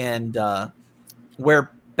 and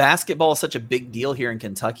where basketball is such a big deal here in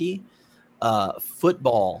Kentucky,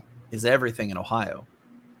 football is everything in Ohio.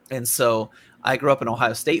 And so I grew up an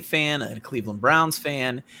Ohio State fan, a Cleveland Browns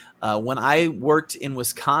fan. When I worked in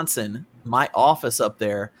Wisconsin, my office up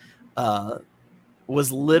there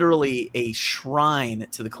was literally a shrine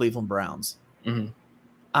to the Cleveland Browns. Mm-hmm.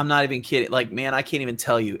 I'm not even kidding. Like, man, I can't even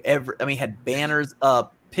tell you. Had banners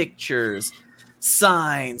up, pictures,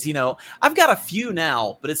 signs. I've got a few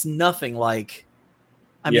now, but it's nothing like.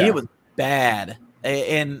 It was bad,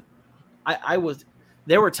 and I was.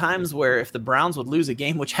 There were times where if the Browns would lose a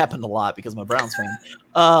game, which happened a lot because I'm a Browns fan,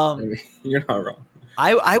 you're not wrong.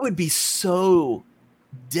 I would be so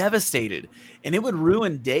devastated, and it would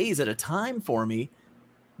ruin days at a time for me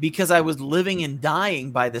because I was living and dying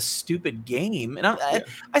by this stupid game. And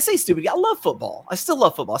I say stupid. I love football. I still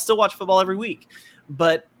love football. I still watch football every week.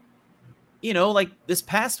 But, like this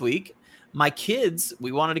past week, my kids,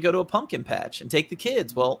 we wanted to go to a pumpkin patch and take the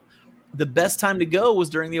kids. Well, the best time to go was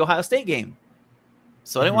during the Ohio State game.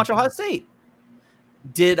 So I didn't watch Ohio State.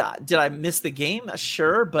 Did I miss the game?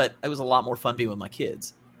 Sure, but it was a lot more fun being with my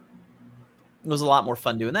kids. It was a lot more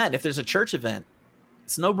fun doing that. And if there's a church event,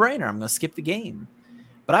 it's a no-brainer. I'm going to skip the game.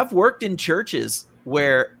 But I've worked in churches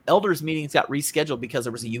where elders meetings got rescheduled because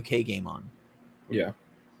there was a UK game on. Yeah.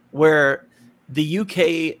 Where the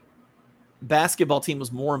UK basketball team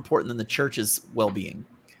was more important than the church's well-being.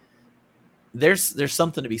 There's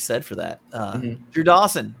something to be said for that. Drew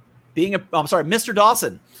Dawson, Mr.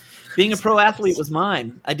 Dawson, being a pro athlete was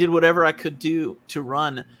mine. I did whatever I could do to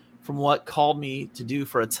run from what called me to do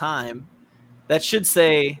for a time. That should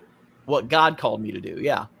say what God called me to do.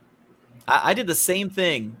 Yeah. I did the same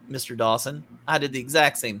thing, Mr. Dawson. I did the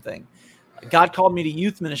exact same thing. God called me to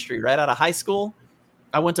youth ministry right out of high school.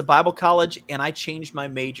 I went to Bible college, and I changed my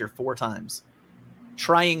major 4 times,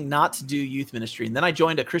 trying not to do youth ministry. And then I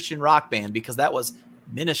joined a Christian rock band because that was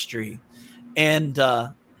ministry. And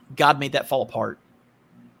God made that fall apart.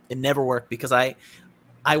 It never worked because I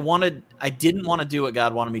didn't want to do what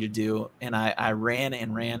God wanted me to do, and I ran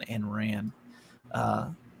and ran and ran.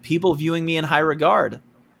 People viewing me in high regard.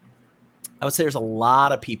 I would say there's a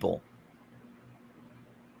lot of people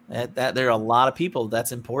that there are a lot of people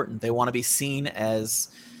that's important. They want to be seen as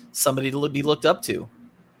somebody to be looked up to.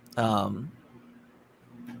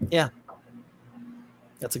 Yeah,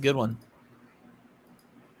 that's a good one.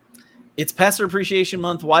 It's Pastor Appreciation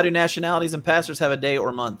Month. Why do nationalities and pastors have a day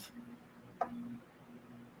or month?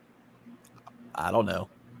 I don't know.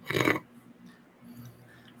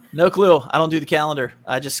 No clue. I don't do the calendar.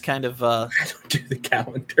 I just kind of. I don't do the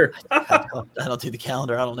calendar. I don't do the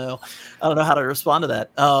calendar. I don't know. I don't know how to respond to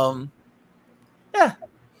that. Yeah.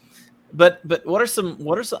 But what are some?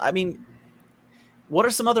 I mean, what are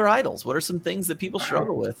some other idols? What are some things that people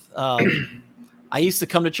struggle with? I used to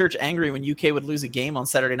come to church angry when UK would lose a game on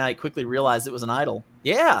Saturday night. Quickly realized it was an idol.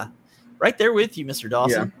 Yeah, right there with you, Mr.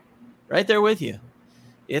 Dawson. Yeah. Right there with you.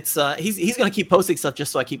 It's he's going to keep posting stuff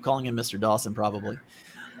just so I keep calling him Mr. Dawson, probably.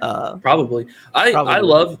 Probably. I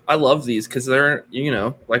love these because they're,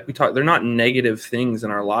 like we talked, they're not negative things in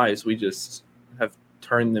our lives. We just have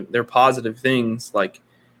turned them. They're positive things. Like,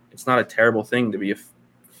 it's not a terrible thing to be a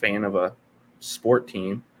fan of a sport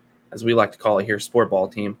team, as we like to call it here, sport ball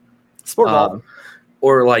team. Sport ball.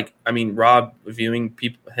 Or like, I mean, Rob viewing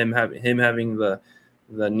people, him having the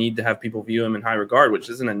need to have people view him in high regard, which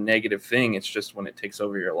isn't a negative thing. It's just when it takes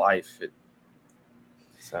over your life.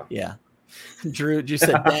 Yeah. Drew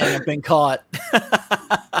said, dang, I've been caught.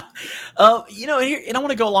 You know, and I want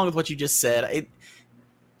to go along with what you just said.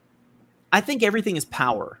 I think everything is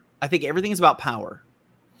power. I think everything is about power.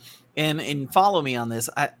 And follow me on this.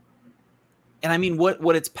 I mean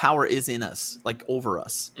what its power is in us, like over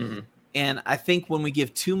us. Mm-hmm. And I think when we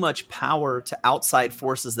give too much power to outside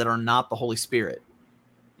forces that are not the Holy Spirit,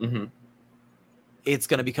 mm-hmm. it's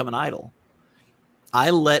going to become an idol. I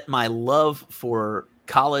let my love for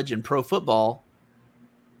college and pro football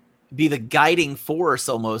be the guiding force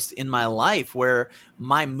almost in my life, where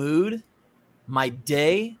my mood, my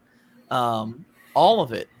day, all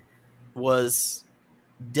of it was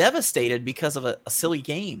devastated because of a silly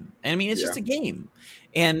game. And I mean, it's just a game.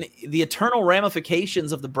 And the eternal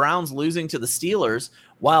ramifications of the Browns losing to the Steelers,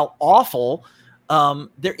 while awful,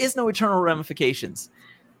 there is no eternal ramifications.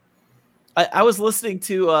 I was listening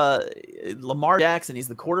to Lamar Jackson. He's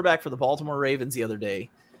the quarterback for the Baltimore Ravens the other day,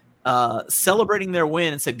 celebrating their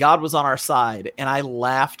win, and said God was on our side. And I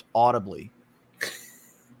laughed audibly.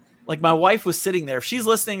 Like, my wife was sitting there. If she's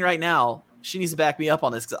listening right now, she needs to back me up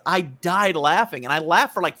on this, because I died laughing. And I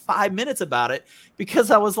laughed for like 5 minutes about it,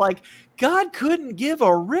 because I was like, God couldn't give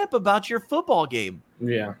a rip about your football game.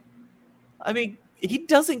 Yeah. I mean, he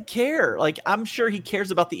doesn't care. Like, I'm sure he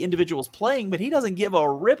cares about the individuals playing, but he doesn't give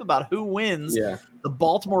a rip about who wins the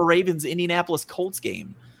Baltimore Ravens Indianapolis Colts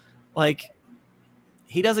game. Like,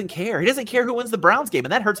 he doesn't care. He doesn't care who wins the Browns game.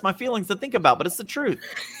 And that hurts my feelings to think about, but it's the truth.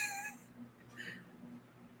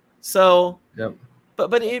 So,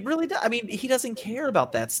 but it really does. I mean, he doesn't care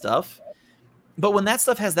about that stuff. But when that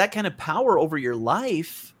stuff has that kind of power over your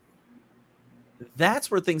life,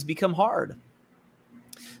 that's where things become hard.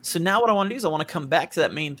 So now what I want to do is I want to come back to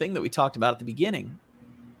that main thing that we talked about at the beginning.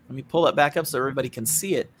 Let me pull that back up so everybody can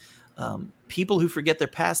see it. People who forget their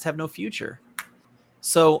past have no future.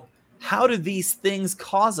 So how do these things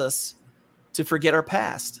cause us to forget our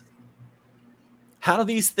past? How do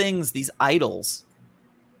these things, these idols,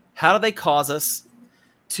 how do they cause us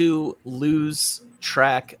to lose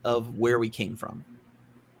track of where we came from?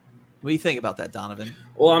 What do you think about that, Donovan?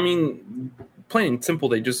 Well, I mean, plain and simple,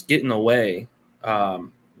 they just get in the way,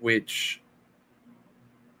 which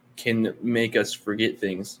can make us forget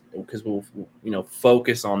things, because we'll,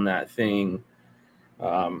 focus on that thing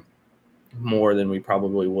more than we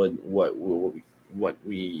probably would what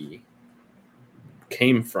we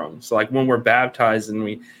came from. So, like, when we're baptized and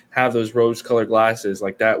we have those rose-colored glasses,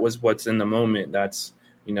 like, that was what's in the moment. That's,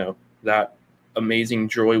 that amazing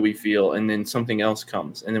joy we feel, and then something else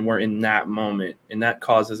comes, and then we're in that moment, and that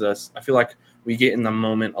causes us, I feel like we get in the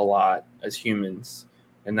moment a lot as humans,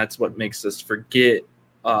 and that's what makes us forget,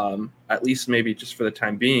 at least maybe just for the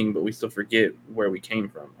time being, but we still forget where we came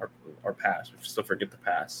from, our past. We still forget the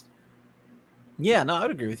past. Yeah, no, I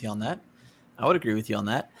would agree with you on that.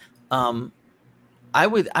 I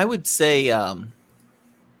would say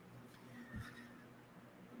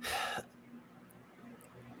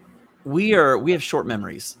we have short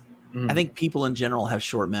memories. I think people in general have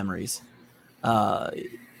short memories.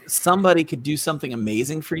 Somebody could do something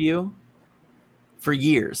amazing for you for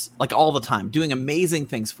years, like all the time, doing amazing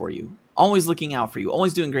things for you, always looking out for you,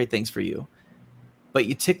 always doing great things for you. But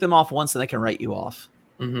you tick them off once and they can write you off.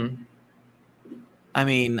 Mm-hmm. I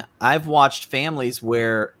mean, I've watched families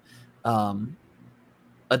where a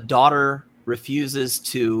daughter refuses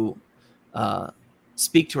to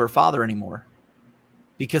speak to her father anymore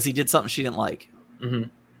because he did something she didn't like. Mm-hmm.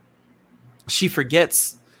 She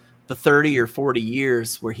forgets the 30 or 40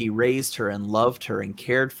 years where he raised her and loved her and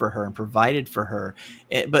cared for her and provided for her.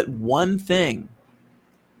 But one thing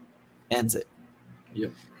ends it.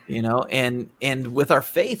 Yep. And with our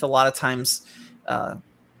faith, a lot of times,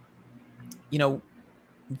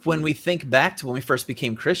 when we think back to when we first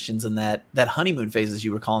became Christians and that honeymoon phase, as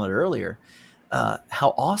you were calling it earlier,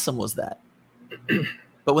 how awesome was that?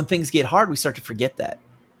 But when things get hard, we start to forget that.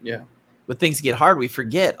 Yeah. When things get hard, we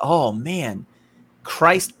forget, oh man,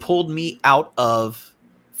 Christ pulled me out of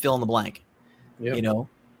fill in the blank. Yep.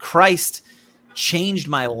 Christ changed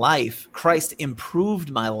my life. Christ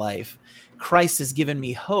improved my life. Christ has given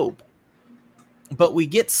me hope. But we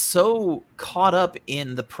get so caught up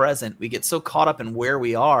in the present. We get so caught up in where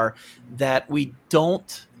we are that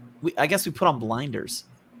I guess we put on blinders.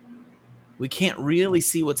 We can't really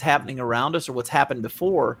see what's happening around us or what's happened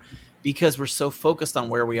before because we're so focused on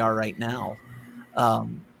where we are right now.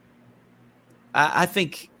 I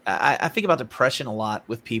think I think about depression a lot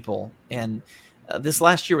with people, and this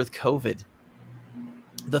last year with COVID,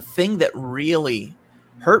 the thing that really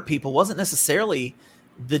hurt people wasn't necessarily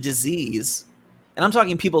the disease. And I'm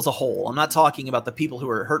talking people as a whole. I'm not talking about the people who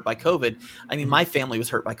are hurt by COVID. I mean, my family was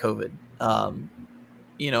hurt by COVID.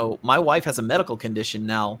 My wife has a medical condition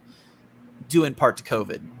now due in part to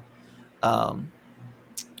COVID.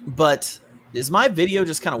 But is my video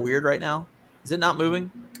just kind of weird right now? Is it not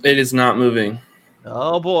moving? It is not moving.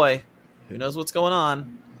 Oh boy. Who knows what's going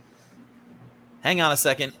on? Hang on a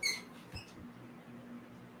second.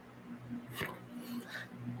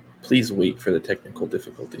 Please wait for the technical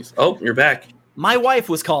difficulties. Oh, you're back. My wife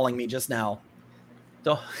was calling me just now.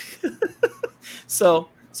 So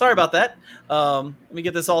sorry about that. Let me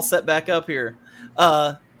get this all set back up here.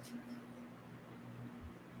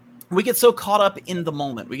 We get so caught up in the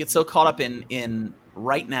moment. We get so caught up in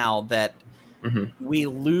right now that we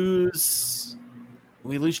lose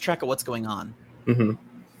track of what's going on.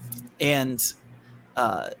 And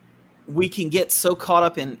we can get so caught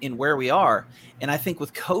up in where we are. And I think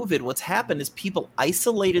with COVID, what's happened is people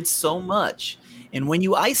isolated so much. And when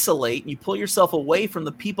you isolate and you pull yourself away from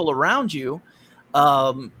the people around you,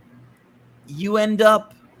 you end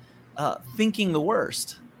up thinking the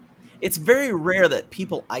worst. It's very rare that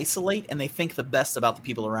people isolate and they think the best about the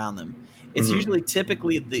people around them. It's usually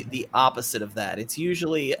typically the opposite of that. It's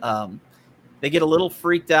usually they get a little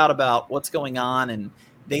freaked out about what's going on, and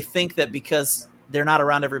they think that because they're not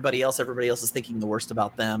around everybody else is thinking the worst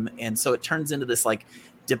about them. And so it turns into this like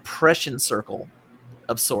depression circle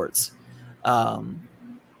of sorts.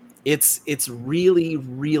 It's really,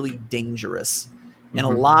 really dangerous. And a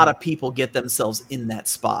lot of people get themselves in that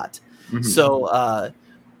spot. So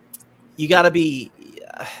you got to be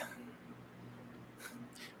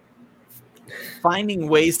finding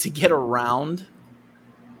ways to get around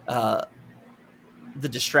the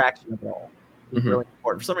distraction of it all. Really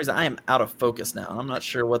important. For some reason, I am out of focus now. I'm not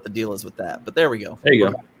sure what the deal is with that, but there we go. There you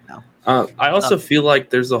go. Now. I also feel like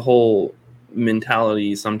there's a whole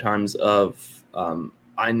mentality sometimes of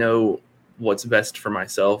I know what's best for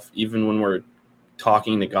myself, even when we're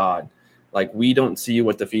talking to God. Like, we don't see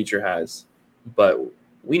what the future has, but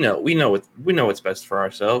we know what's best for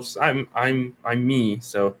ourselves. I'm me,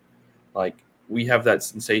 so like we have that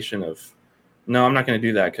sensation of, no, I'm not going to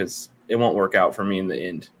do that because it won't work out for me in the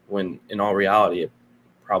end, when in all reality it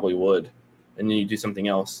probably would. And then you do something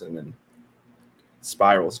else and then it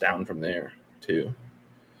spirals down from there too.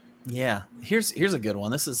 Yeah. Here's a good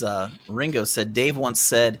one. This is Ringo said, Dave once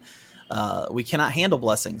said, we cannot handle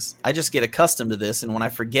blessings. I just get accustomed to this, and when I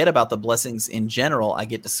forget about the blessings in general, I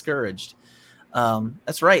get discouraged.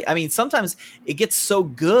 That's right. I mean, sometimes it gets so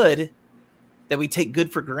good that we take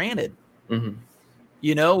good for granted.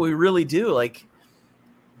 We really do. Like,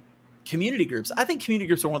 community groups. I think community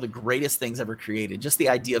groups are one of the greatest things ever created. Just the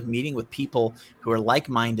idea of meeting with people who are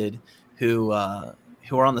like-minded, who are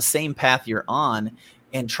on the same path you're on,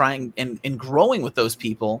 and trying and growing with those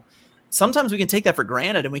people. Sometimes we can take that for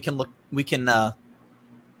granted, and we can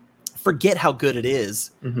forget how good it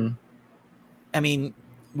is. I mean,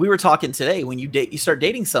 we were talking today, when you start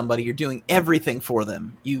dating somebody, you're doing everything for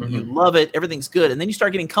them. You love it. Everything's good. And then you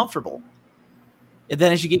start getting comfortable. And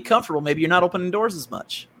then as you get comfortable, maybe you're not opening doors as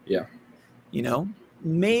much. Yeah.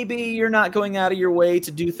 Maybe you're not going out of your way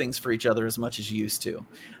to do things for each other as much as you used to.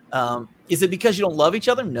 Is it because you don't love each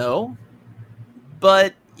other? No.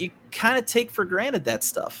 But you kind of take for granted that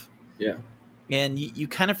stuff. Yeah. And you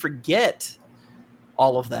kind of forget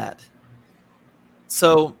all of that.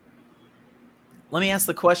 So let me ask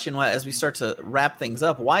the question as we start to wrap things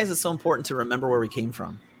up. Why is it so important to remember where we came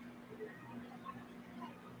from?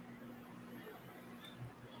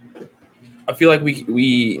 I feel like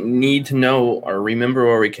we need to know or remember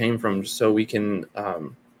where we came from so we can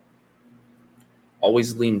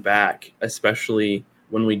always lean back, especially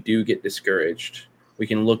when we do get discouraged. We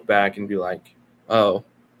can look back and be like, oh,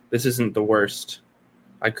 this isn't the worst.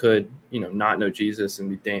 I could, not know Jesus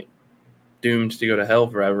and be doomed to go to hell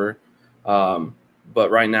forever. But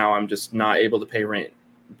right now I'm just not able to pay rent.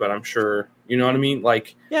 But I'm sure, you know what I mean?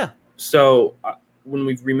 Like, yeah. So when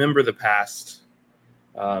we remember the past,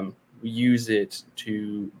 we use it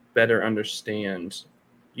to better understand,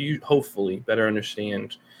 hopefully better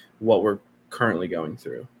understand what we're currently going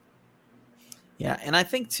through. Yeah, and I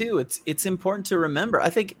think too, it's important to remember. I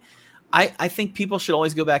think people should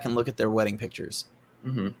always go back and look at their wedding pictures.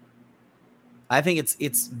 I think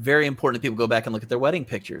it's very important that people go back and look at their wedding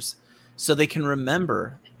pictures so they can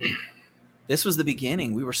remember this was the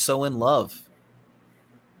beginning. We were so in love.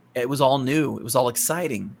 It was all new. It was all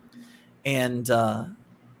exciting. And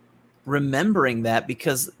remembering that,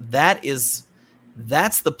 because that is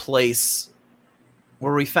that's the place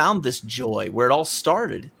where we found this joy, where it all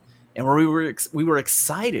started, and where we were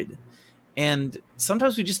excited. And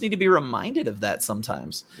sometimes we just need to be reminded of that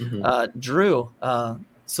sometimes. Drew,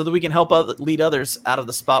 so that we can help lead others out of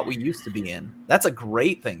the spot we used to be in. That's a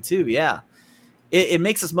great thing too. Yeah. It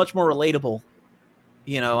makes us much more relatable.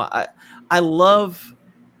 You know, I love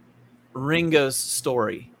Ringo's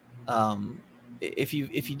story. If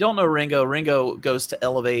you don't know Ringo goes to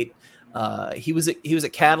Elevate. He was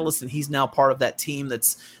at Catalyst, and he's now part of that team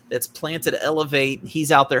that's planted Elevate.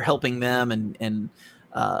 He's out there helping them, and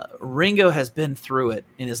Ringo has been through it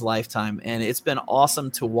in his lifetime, and it's been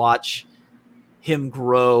awesome to watch him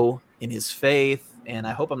grow in his faith. And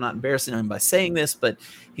I hope I'm not embarrassing him by saying this, but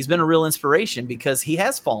he's been a real inspiration because he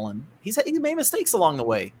has fallen. He's made mistakes along the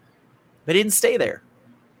way, but he didn't stay there.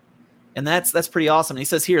 And that's pretty awesome. And he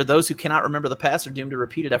says here, those who cannot remember the past are doomed to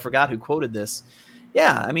repeat it. I forgot who quoted this.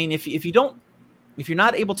 Yeah. I mean, if you're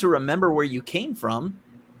not able to remember where you came from,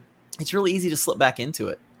 it's really easy to slip back into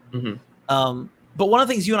it. But one of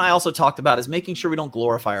the things you and I also talked about is making sure we don't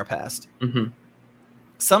glorify our past.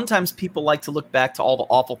 Sometimes people like to look back to all the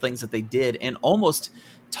awful things that they did and almost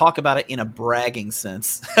talk about it in a bragging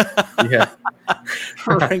sense. Yeah.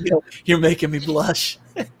 Ringo, you're making me blush.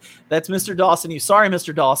 That's Mr. Dawson. Sorry,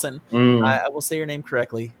 Mr. Dawson. I will say your name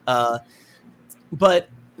correctly. But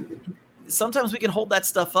sometimes we can hold that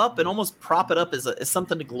stuff up and almost prop it up as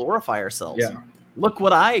something to glorify ourselves. Yeah. Look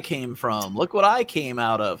what I came from. Look what I came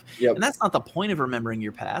out of. Yep. And that's not the point of remembering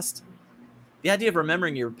your past. The idea of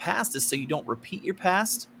remembering your past is so you don't repeat your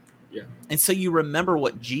past. Yeah. And so you remember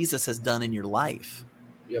what Jesus has done in your life.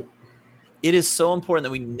 Yep. It is so important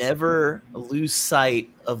that we never lose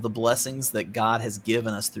sight of the blessings that God has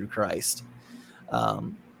given us through Christ.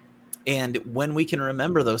 And when we can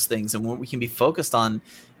remember those things and when we can be focused on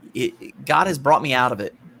it, God has brought me out of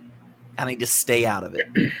it. I need to stay out of it.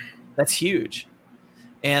 That's huge.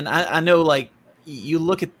 And I know, like, you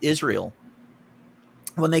look at Israel,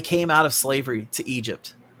 when they came out of slavery to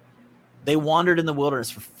Egypt, they wandered in the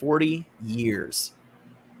wilderness for 40 years.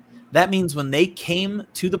 That means when they came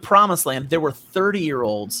to the promised land, there were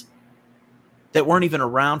 30-year-olds that weren't even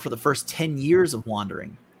around for the first 10 years of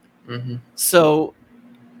wandering. So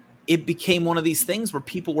it became one of these things where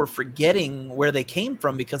people were forgetting where they came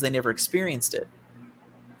from because they never experienced it.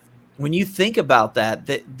 When you think about that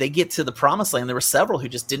they get to the promised land, there were several who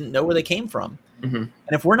just didn't know where they came from. And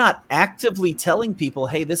if we're not actively telling people,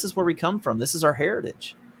 hey, this is where we come from, this is our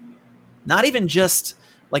heritage, not even just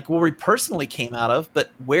like where we personally came out of, but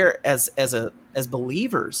where as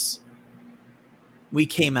believers we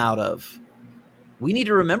came out of, we need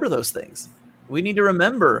to remember those things. We need to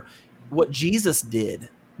remember what Jesus did,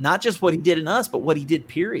 not just what he did in us, but what he did,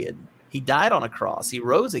 period. He died on a cross. He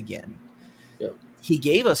rose again. Yep. He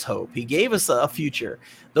gave us hope. He gave us a future.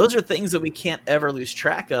 Those are things that we can't ever lose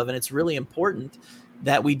track of. And it's really important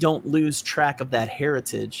that we don't lose track of that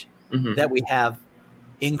heritage that we have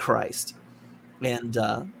in Christ. And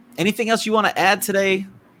anything else you want to add today?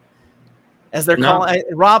 As they're calling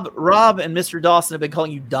Rob and Mr. Dawson have been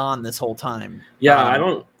calling you Don this whole time. Yeah, I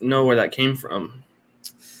don't know where that came from.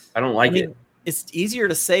 I don't like it. It's easier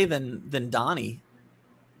to say than Donnie.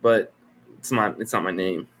 But it's not my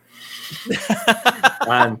name.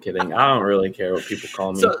 I'm kidding. I don't really care what people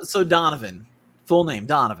call me. So Donovan, full name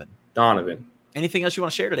Donovan. Anything else you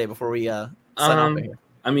want to share today before we sign off here?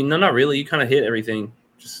 I mean, no, not really. You kind of hit everything.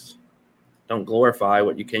 Just don't glorify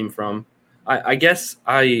what you came from. I guess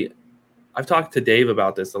I've talked to Dave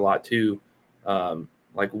about this a lot too.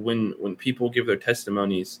 Like when people give their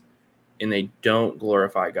testimonies and they don't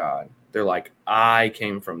glorify God, they're like, I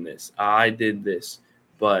came from this, I did this,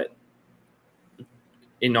 but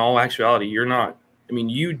in all actuality, you're not. I mean,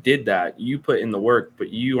 you did that. You put in the work,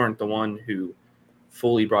 but you aren't the one who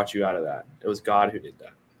fully brought you out of that. It was God who did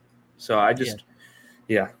that. So I just,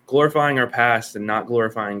 glorifying our past and not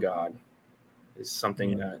glorifying God is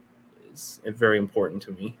something that is very important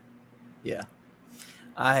to me. Yeah.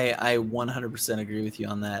 I 100% agree with you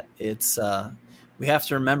on that. It's we have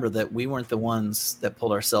to remember that we weren't the ones that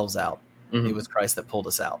pulled ourselves out. It was Christ that pulled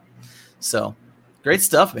us out. So great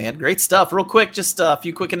stuff, man. Great stuff. Real quick, just a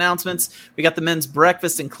few quick announcements. We got the men's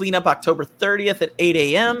breakfast and cleanup October 30th at 8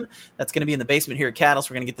 a.m. That's going to be in the basement here at Catalyst.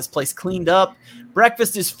 We're going to get this place cleaned up.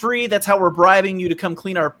 Breakfast is free. That's how we're bribing you to come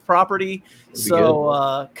clean our property.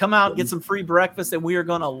 So come out, get some free breakfast, and we are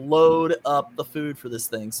going to load up the food for this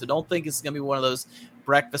thing. So don't think it's going to be one of those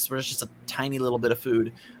breakfasts where it's just a tiny little bit of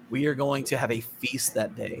food. We are going to have a feast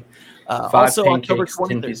that day. 5 also, pancakes, October 23rd.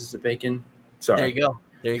 10 pieces of bacon. Sorry. There you go.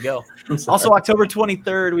 There you go. Also, October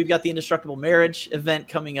 23rd, we've got the Indestructible Marriage event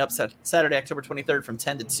coming up Saturday, October 23rd from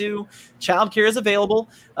 10 to 2. Childcare is available.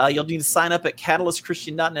 You'll need to sign up at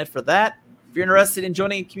catalystchristian.net for that. If you're interested in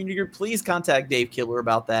joining a community group, please contact Dave Kibler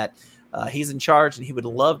about that. He's in charge, and he would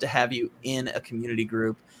love to have you in a community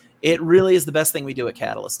group. It really is the best thing we do at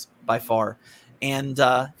Catalyst, by far. And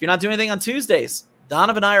if you're not doing anything on Tuesdays,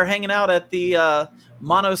 Donovan and I are hanging out at the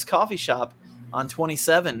Monos Coffee Shop on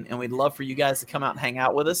 27, and we'd love for you guys to come out and hang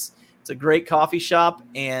out with us. It's a great coffee shop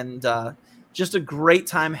and just a great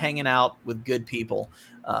time hanging out with good people.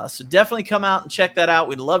 So definitely come out and check that out.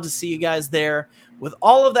 We'd love to see you guys there. With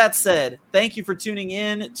all of that said, thank you for tuning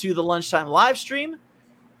in to the Lunchtime live stream,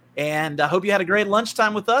 and I hope you had a great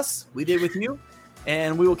lunchtime with us. We did with you,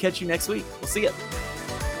 and we will catch you next week. We'll see you.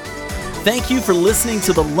 Thank you for listening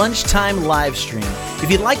to the Lunchtime live stream.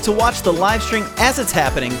 If you'd like to watch the live stream as it's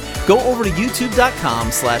happening, go over to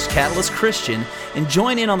youtube.com/CatalystChristian and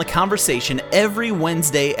join in on the conversation every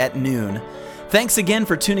Wednesday at noon. Thanks again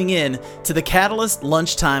for tuning in to the Catalyst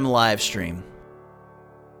Lunchtime live stream.